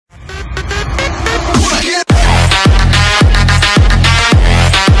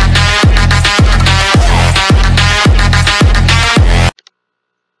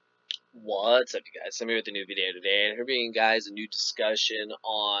What's up, you guys? I'm here with a new video today, and here bringing you guys a new discussion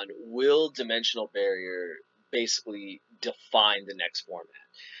on will dimensional barrier basically define the next format.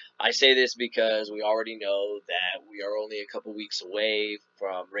 I say this because we already know that we are only a couple weeks away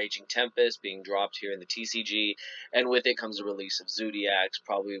from Raging Tempest being dropped here in the TCG, and with it comes the release of Zodiacs,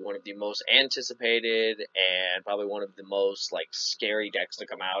 probably one of the most anticipated and probably one of the most scary decks to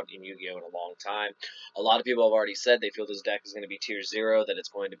come out in Yu-Gi-Oh! In a long time. A lot of people have already said they feel this deck is going to be tier 0, that it's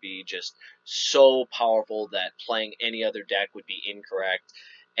going to be just so powerful that playing any other deck would be incorrect.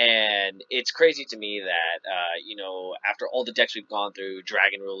 And it's crazy to me that, after all the decks we've gone through,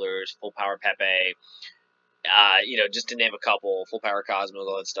 Dragon Rulers, Full Power Pepe, just to name a couple, Full Power Cosmos,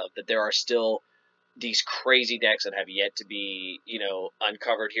 all that stuff, that there are still these crazy decks that have yet to be,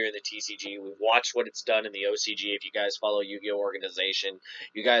 uncovered here in the TCG. We've watched what it's done in the OCG. If you guys follow Yu-Gi-Oh! Organization,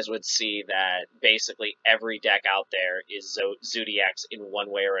 you guys would see that basically every deck out there is Zodiacs in one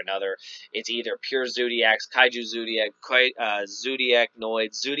way or another. It's either pure Zodiacs, Kaiju Zodiac, Zodiac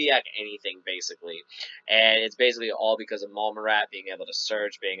Noid, Zodiac anything, basically. And it's basically all because of Malmarat being able to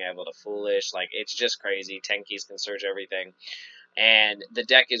search, being able to Foolish. It's just crazy. Tenkis can search everything. And the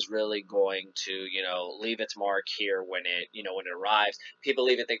deck is really going to, leave its mark here when it arrives. People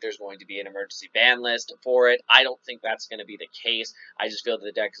even think there's going to be an emergency ban list for it. I don't think that's going to be the case. I just feel that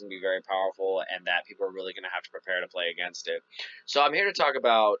the deck is going to be very powerful and that people are really going to have to prepare to play against it. So I'm here to talk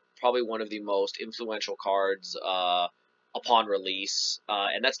about probably one of the most influential cards upon release,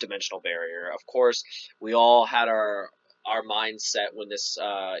 and that's Dimensional Barrier. Of course, we all had our mindset when this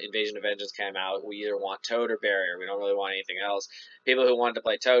Invasion of Vengeance came out. We either want Toad or Barrier. We don't really want anything else. People who wanted to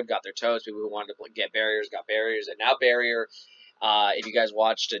play Toad got their Toads. People who wanted to get Barriers got Barriers. And now Barrier, if you guys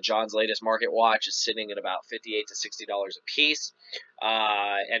watched John's latest market watch, is sitting at about $58 to $60 a piece.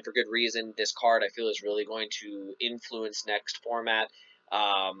 And for good reason. This card, I feel, is really going to influence next format.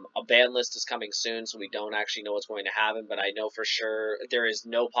 A ban list is coming soon, so we don't actually know what's going to happen, but I know for sure there is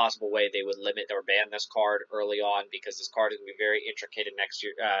no possible way they would limit or ban this card early on, because this card is going to be very intricate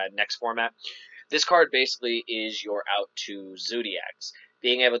in next format. This card basically is your out to Zodiacs.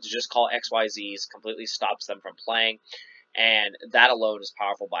 Being able to just call XYZs completely stops them from playing, and that alone is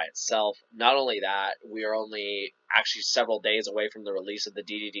powerful by itself. Not only that, we are only actually several days away from the release of the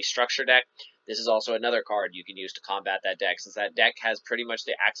DDD structure deck. This is also another card you can use to combat that deck, since that deck has pretty much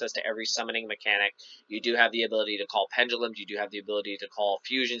the access to every summoning mechanic. You do have the ability to call pendulums, you do have the ability to call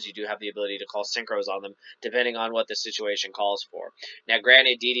fusions, you do have the ability to call synchros on them, depending on what the situation calls for. Now,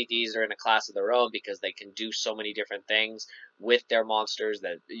 granted, DDDs are in a class of their own because they can do so many different things with their monsters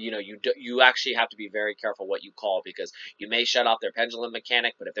that, you actually have to be very careful what you call, because you may shut off their pendulum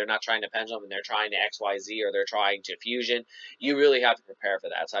mechanic, but if they're not trying to pendulum and they're trying to XYZ or they're trying to fusion, you really have to prepare for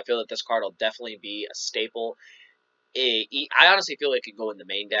that. So I feel that this card will definitely be a staple. I honestly feel it could go in the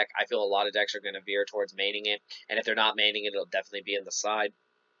main deck. I feel a lot of decks are going to veer towards maining it, and if they're not maining it, it'll definitely be in the side.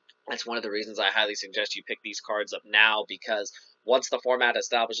 That's one of the reasons I highly suggest you pick these cards up now, because once the format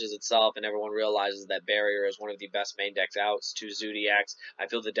establishes itself and everyone realizes that Barrier is one of the best main decks outs to Zodiacs, I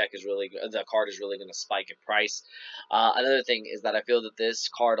feel the card is really going to spike in price. Another thing is that I feel that this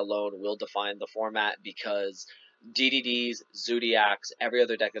card alone will define the format, because DDDs, Zodiacs, every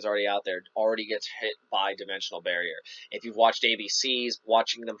other deck that's already out there already gets hit by Dimensional Barrier. If you've watched ABCs,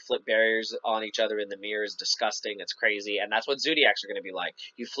 watching them flip barriers on each other in the mirror is disgusting. It's crazy, and that's what Zodiacs are going to be like.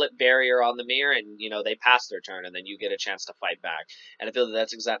 You flip Barrier on the mirror, and they pass their turn, and then you get a chance to fight back. And I feel that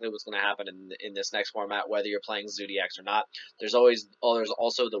that's exactly what's going to happen in this next format, whether you're playing Zodiacs or not. There's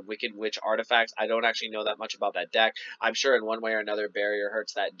also the Wicked Witch artifacts. I don't actually know that much about that deck. I'm sure in one way or another Barrier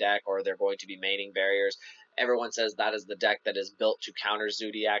hurts that deck, or they're going to be maining Barriers. Everyone says that is the deck that is built to counter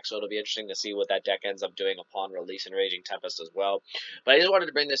Zodiac, so it'll be interesting to see what that deck ends up doing upon release in Raging Tempest as well. But I just wanted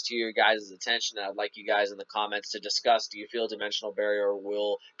to bring this to your guys' attention, and I'd like you guys in the comments to discuss, do you feel Dimensional Barrier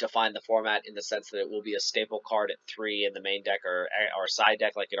will define the format in the sense that it will be a staple card at 3 in the main deck or side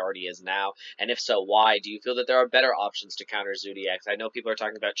deck like it already is now? And if so, why? Do you feel that there are better options to counter Zodiacs? I know people are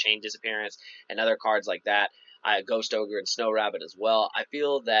talking about Chain Disappearance and other cards like that. Ghost Ogre and Snow Rabbit as well. I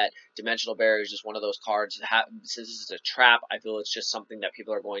feel that Dimensional Barrier is just one of those cards. Since this is a trap, I feel it's just something that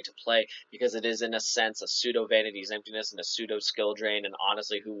people are going to play, because it is in a sense a pseudo Vanity's Emptiness and a pseudo Skill Drain, and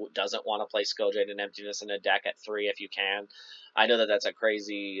honestly, who doesn't want to play Skill Drain and Emptiness in a deck at 3 if you can? I know that that's a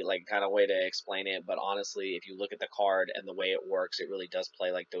crazy like kind of way to explain it, but honestly, if you look at the card and the way it works, it really does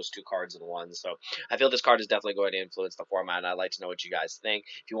play like those two cards in one. So I feel this card is definitely going to influence the format, and I'd like to know what you guys think.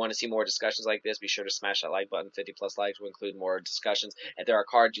 If you want to see more discussions like this, be sure to smash that like button. 50 plus likes will include more discussions. If there are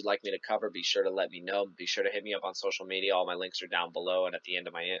cards you'd like me to cover, be sure to let me know. Be sure to hit me up on social media. All my links are down below and at the end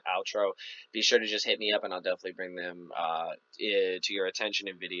of my outro. Be sure to just hit me up, and I'll definitely bring them to your attention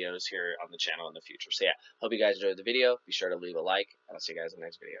in videos here on the channel in the future. So yeah, hope you guys enjoyed the video. Be sure to leave a like, and I'll see you guys in the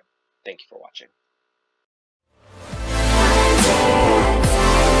next video. Thank you for watching.